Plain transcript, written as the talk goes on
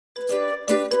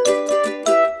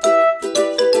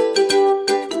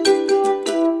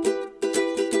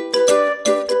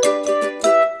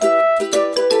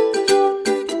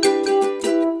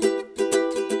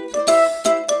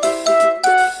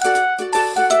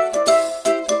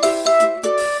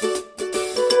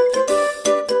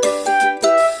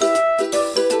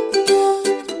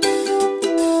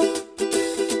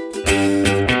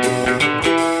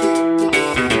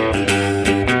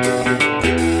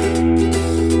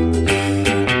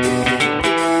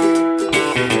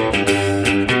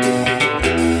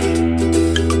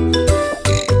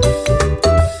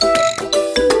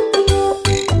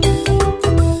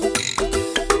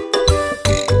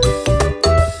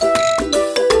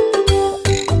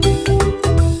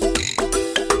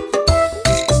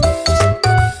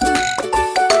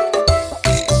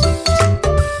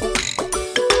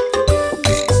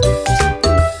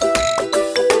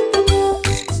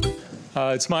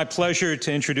my pleasure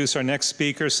to introduce our next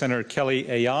speaker, Senator Kelly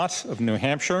Ayotte of New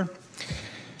Hampshire.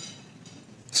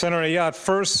 Senator Ayotte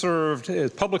first served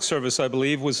as public service, I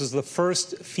believe, was as the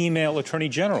first female Attorney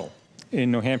General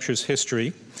in New Hampshire's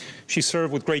history. She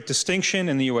served with great distinction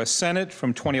in the U.S. Senate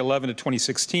from 2011 to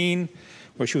 2016,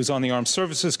 where she was on the Armed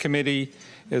Services Committee,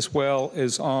 as well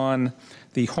as on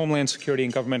the Homeland Security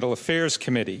and Governmental Affairs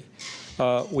Committee.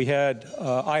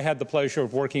 I had the pleasure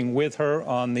of working with her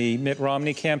on the Mitt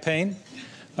Romney campaign.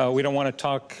 We don't want to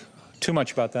talk too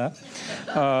much about that.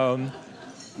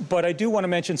 But I do want to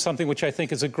mention something which I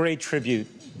think is a great tribute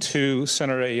to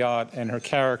Senator Ayotte and her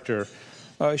character.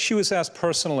 She was asked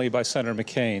personally by Senator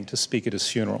McCain to speak at his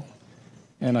funeral.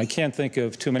 And I can't think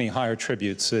of too many higher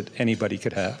tributes that anybody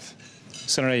could have.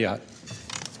 Senator Ayotte.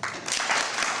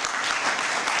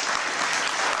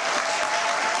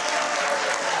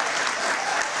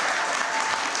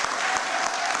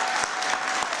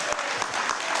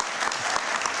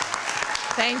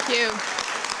 Thank you.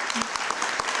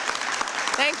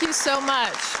 Thank you so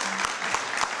much.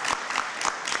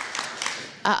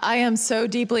 I am so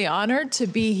deeply honored to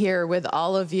be here with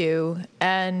all of you,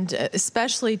 and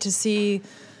especially to see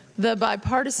the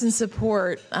bipartisan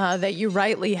support that you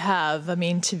rightly have. I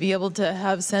mean, to be able to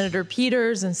have Senator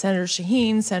Peters and Senator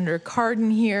Shaheen, Senator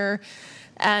Cardin here,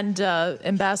 and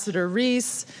Ambassador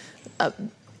Reese,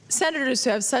 senators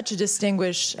who have such a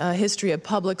distinguished history of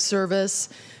public service,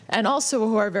 and also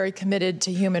who are very committed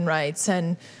to human rights.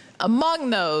 And among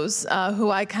those who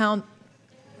I count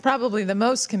probably the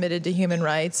most committed to human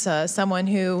rights, someone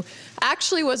who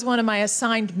actually was one of my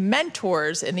assigned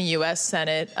mentors in the U.S.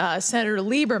 Senate, Senator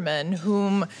Lieberman,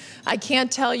 whom I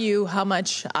can't tell you how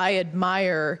much I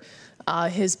admire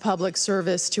his public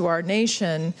service to our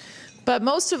nation. But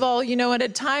most of all, you know, at a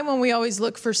time when we always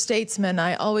look for statesmen,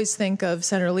 I always think of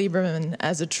Senator Lieberman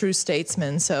as a true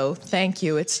statesman. So thank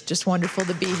you. It's just wonderful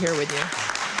to be here with you.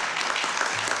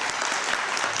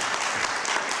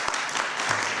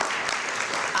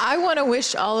 I want to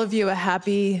wish all of you a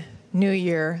happy new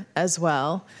year as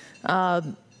well.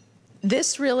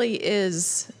 This really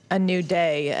is a new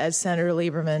day, as Senator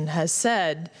Lieberman has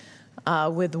said,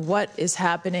 with what is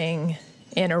happening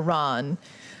in Iran.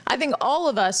 I think all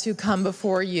of us who come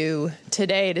before you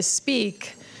today to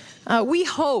speak, we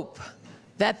hope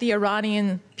that the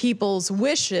Iranian people's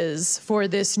wishes for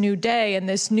this new day and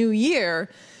this new year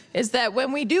is that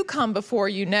when we do come before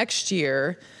you next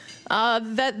year,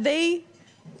 that they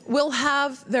will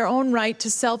have their own right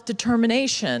to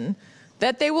self-determination,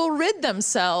 that they will rid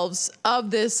themselves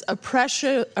of this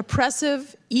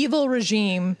oppressive, evil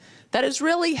regime that has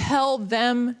really held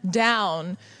them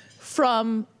down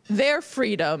from their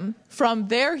freedom, from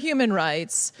their human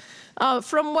rights,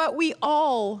 from what we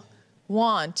all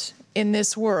want in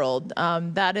this world.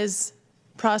 That is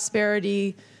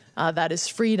prosperity, that is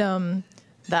freedom,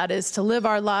 that is to live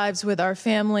our lives with our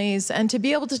families, and to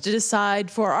be able to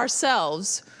decide for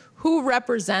ourselves who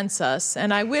represents us.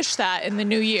 And I wish that in the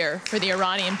new year for the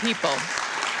Iranian people.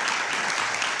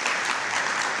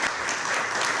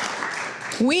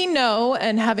 We know,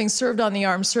 and having served on the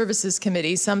Armed Services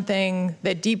Committee, something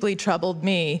that deeply troubled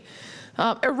me,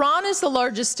 Iran is the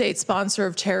largest state sponsor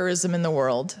of terrorism in the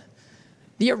world.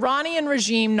 The Iranian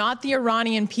regime, not the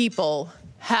Iranian people,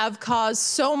 have caused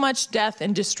so much death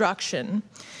and destruction.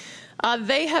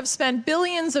 They have spent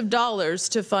billions of dollars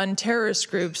to fund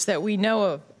terrorist groups that we know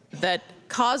of that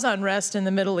cause unrest in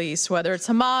the Middle East, whether it's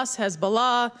Hamas,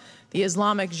 Hezbollah, the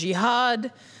Islamic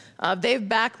Jihad. They've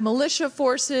backed militia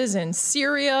forces in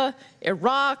Syria,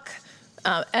 Iraq,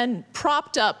 and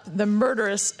propped up the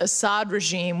murderous Assad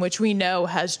regime, which we know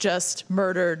has just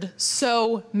murdered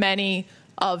so many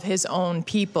of his own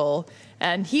people.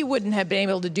 And he wouldn't have been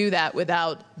able to do that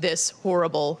without this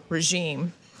horrible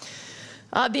regime.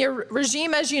 The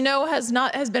regime, as you know,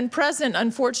 has been present,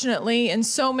 unfortunately, in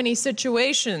so many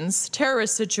situations,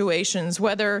 terrorist situations,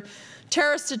 whether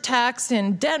terrorist attacks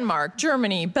in Denmark,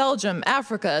 Germany, Belgium,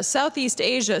 Africa, Southeast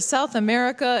Asia, South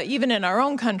America, even in our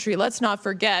own country. Let's not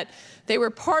forget, they were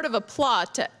part of a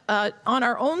plot on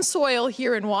our own soil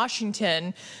here in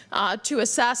Washington to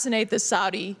assassinate the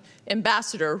Saudi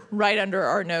ambassador right under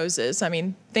our noses. I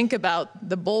mean, think about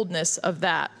the boldness of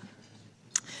that.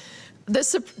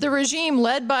 The regime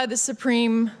led by the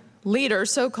supreme leader,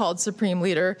 so-called supreme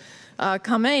leader,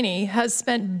 Khomeini, has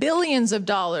spent billions of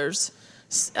dollars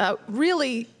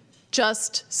really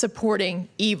just supporting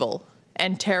evil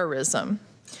and terrorism.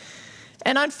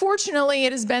 And unfortunately,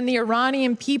 it has been the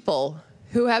Iranian people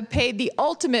who have paid the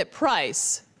ultimate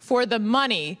price for the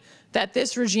money that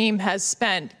this regime has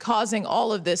spent causing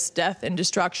all of this death and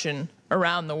destruction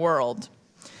around the world.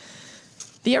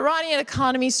 The Iranian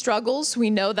economy struggles,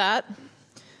 we know that.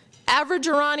 Average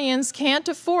Iranians can't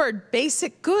afford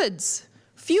basic goods,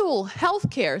 fuel,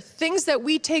 healthcare, things that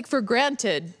we take for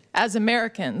granted as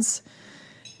Americans.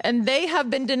 And they have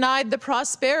been denied the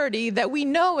prosperity that we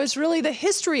know is really the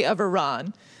history of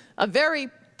Iran, a very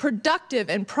productive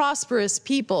and prosperous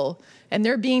people, and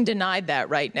they're being denied that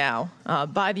right now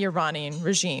by the Iranian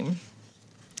regime.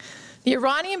 The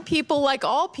Iranian people, like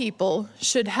all people,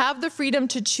 should have the freedom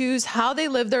to choose how they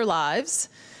live their lives.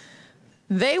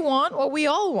 They want what we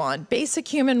all want, basic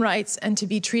human rights and to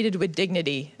be treated with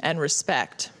dignity and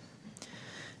respect.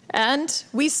 And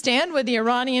we stand with the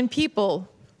Iranian people,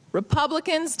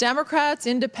 Republicans, Democrats,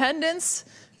 independents.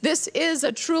 This is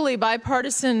a truly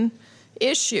bipartisan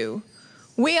issue.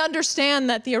 We understand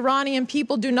that the Iranian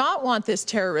people do not want this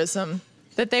terrorism,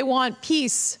 that they want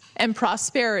peace and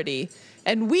prosperity,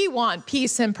 and we want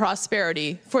peace and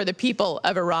prosperity for the people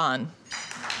of Iran.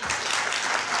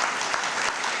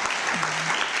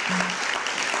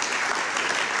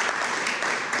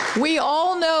 We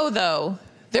all know, though,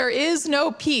 there is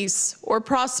no peace or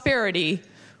prosperity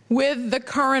with the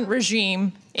current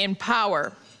regime in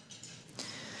power.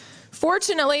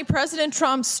 Fortunately, President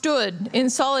Trump stood in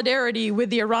solidarity with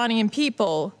the Iranian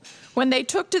people when they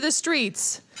took to the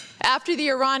streets after the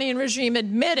Iranian regime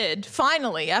admitted,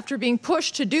 finally, after being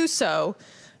pushed to do so,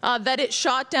 that it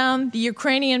shot down the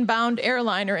Ukrainian-bound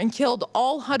airliner and killed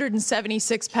all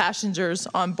 176 passengers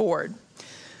on board.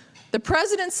 The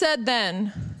president said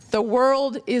then, "The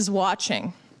world is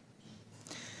watching."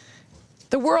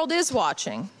 The world is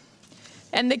watching.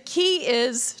 And the key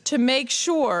is to make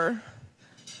sure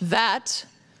that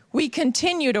we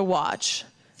continue to watch,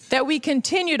 that we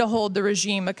continue to hold the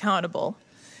regime accountable.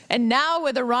 And now,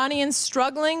 with Iranians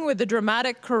struggling with the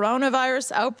dramatic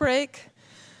coronavirus outbreak,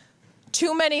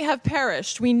 too many have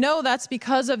perished. We know that's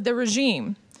because of the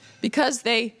regime, because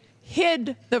they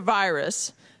hid the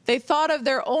virus. They thought of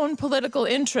their own political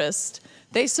interest.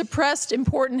 They suppressed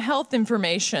important health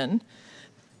information.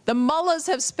 The mullahs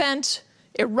have spent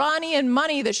Iranian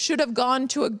money that should have gone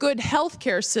to a good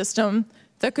healthcare system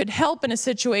that could help in a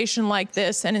situation like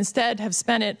this, and instead have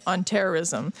spent it on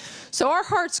terrorism. So our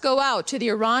hearts go out to the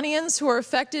Iranians who are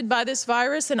affected by this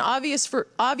virus, and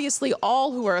obviously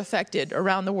all who are affected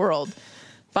around the world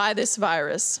by this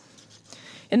virus.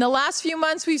 In the last few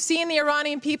months, we've seen the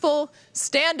Iranian people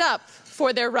stand up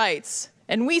for their rights,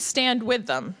 and we stand with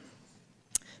them.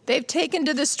 They've taken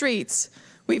to the streets.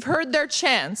 We've heard their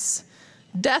chants: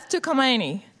 death to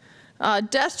Khomeini,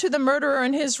 death to the murderer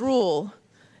and his rule,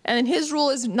 and his rule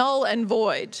is null and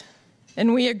void,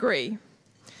 and we agree.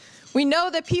 We know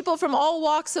that people from all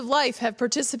walks of life have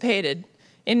participated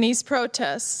in these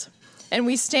protests, and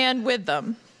we stand with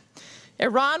them.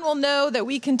 Iran will know that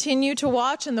we continue to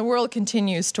watch and the world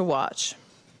continues to watch.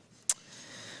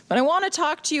 But I want to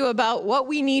talk to you about what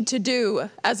we need to do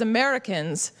as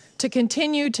Americans to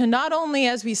continue to, not only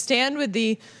as we stand with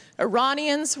the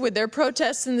Iranians with their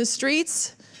protests in the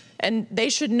streets, and they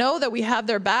should know that we have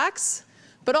their backs,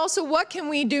 but also what can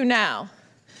we do now?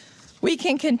 We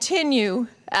can continue,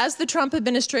 as the Trump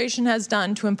administration has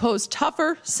done, to impose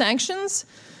tougher sanctions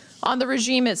on the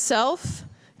regime itself,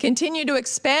 continue to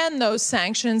expand those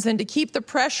sanctions and to keep the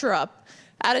pressure up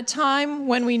at a time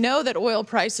when we know that oil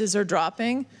prices are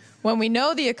dropping, when we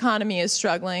know the economy is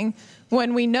struggling,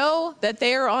 when we know that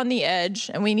they are on the edge,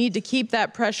 and we need to keep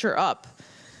that pressure up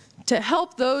to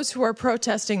help those who are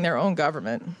protesting their own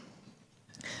government.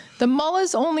 The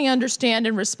mullahs only understand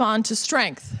and respond to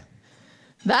strength.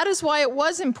 That is why it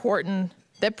was important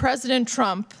that President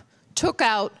Trump took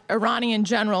out Iranian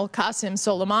General Qasem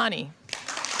Soleimani.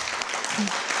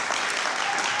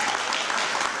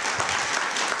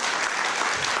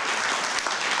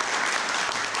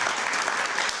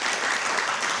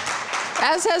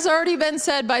 As has already been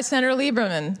said by Senator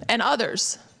Lieberman and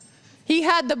others, he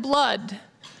had the blood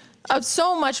of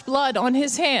so much blood on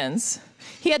his hands.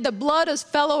 He had the blood of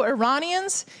fellow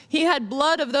Iranians, he had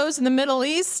blood of those in the Middle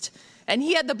East, and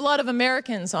he had the blood of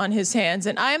Americans on his hands.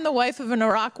 And I am the wife of an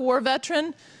Iraq War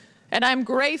veteran, and I'm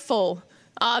grateful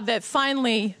that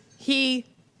finally he,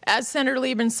 as Senator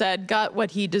Lieberman said, got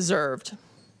what he deserved.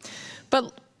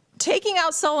 But taking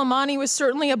out Soleimani was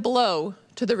certainly a blow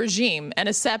to the regime and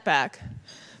a setback.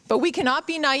 But we cannot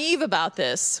be naive about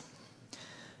this.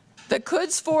 The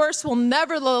Quds Force will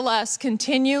nevertheless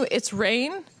continue its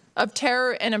reign of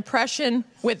terror and oppression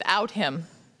without him.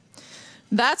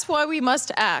 That's why we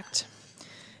must act.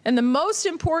 And the most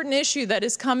important issue that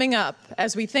is coming up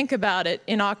as we think about it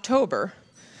in October,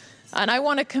 and I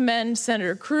want to commend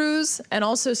Senator Cruz and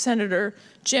also Senator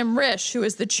Jim Risch, who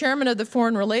is the chairman of the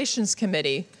Foreign Relations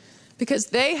Committee, because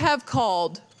they have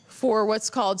called for what's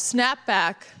called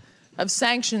snapback of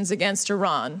sanctions against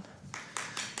Iran.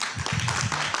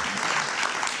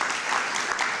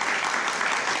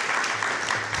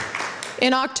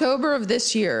 In October of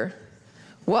this year,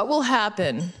 what will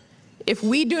happen if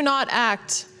we do not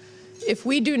act, if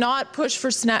we do not push for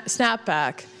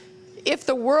snapback, if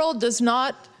the world does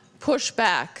not push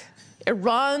back?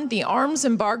 Iran, the arms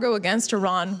embargo against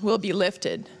Iran will be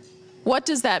lifted. What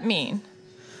does that mean?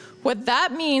 What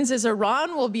that means is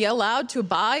Iran will be allowed to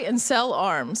buy and sell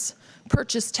arms,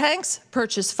 purchase tanks,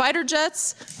 purchase fighter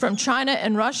jets from China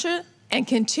and Russia, and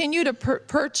continue to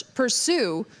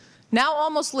pursue, now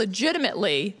almost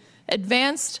legitimately,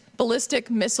 advanced ballistic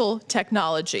missile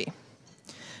technology.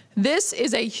 This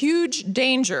is a huge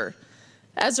danger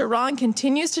as Iran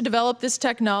continues to develop this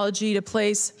technology to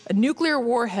place a nuclear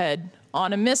warhead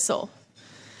on a missile.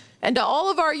 And to all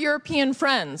of our European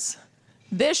friends,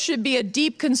 this should be a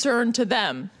deep concern to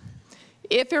them.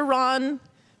 If Iran,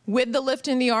 with the lift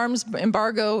in the arms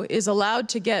embargo, is allowed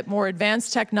to get more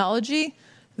advanced technology,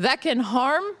 that can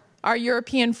harm our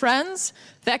European friends,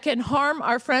 that can harm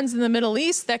our friends in the Middle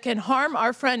East, that can harm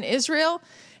our friend Israel.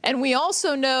 And we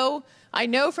also know, I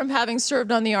know from having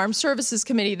served on the Armed Services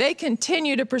Committee, they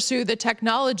continue to pursue the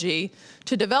technology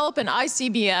to develop an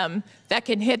ICBM that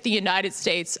can hit the United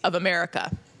States of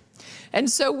America. And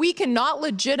so we cannot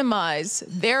legitimize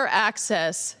their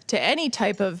access to any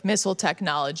type of missile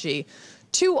technology,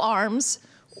 to arms,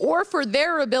 or for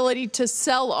their ability to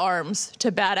sell arms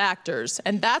to bad actors.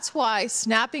 And that's why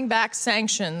snapping back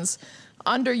sanctions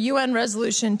under UN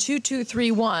Resolution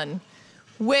 2231,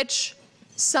 which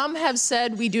some have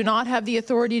said we do not have the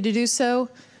authority to do so,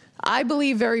 I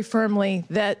believe very firmly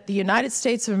that the United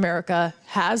States of America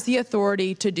has the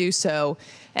authority to do so,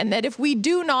 and that if we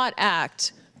do not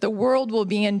act, the world will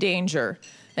be in danger.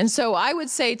 And so I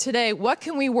would say today, what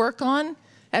can we work on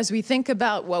as we think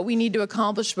about what we need to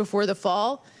accomplish before the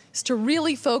fall, is to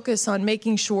really focus on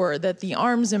making sure that the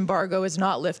arms embargo is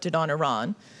not lifted on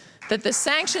Iran, that the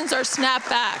sanctions are snapped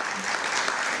back.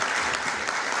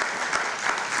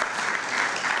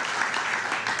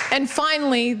 And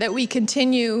finally, that we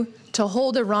continue to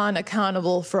hold Iran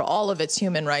accountable for all of its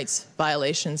human rights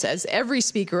violations, as every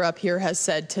speaker up here has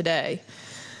said today.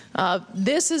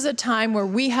 This is a time where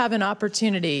we have an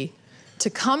opportunity to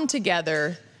come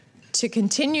together to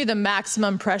continue the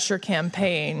maximum pressure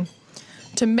campaign,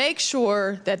 to make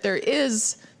sure that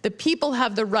the people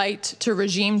have the right to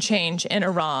regime change in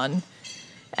Iran,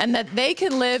 and that they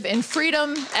can live in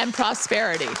freedom and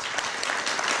prosperity.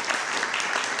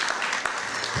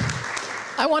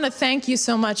 I want to thank you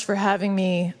so much for having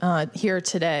me here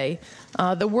today.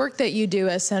 The work that you do,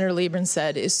 as Senator Lieberman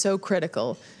said, is so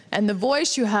critical, and the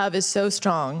voice you have is so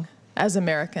strong as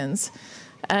Americans.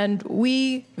 And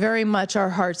we very much, our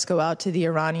hearts go out to the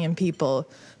Iranian people,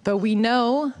 but we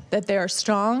know that they are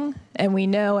strong, and we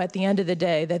know at the end of the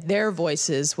day that their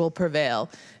voices will prevail,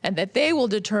 and that they will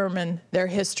determine their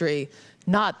history,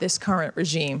 not this current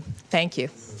regime. Thank you.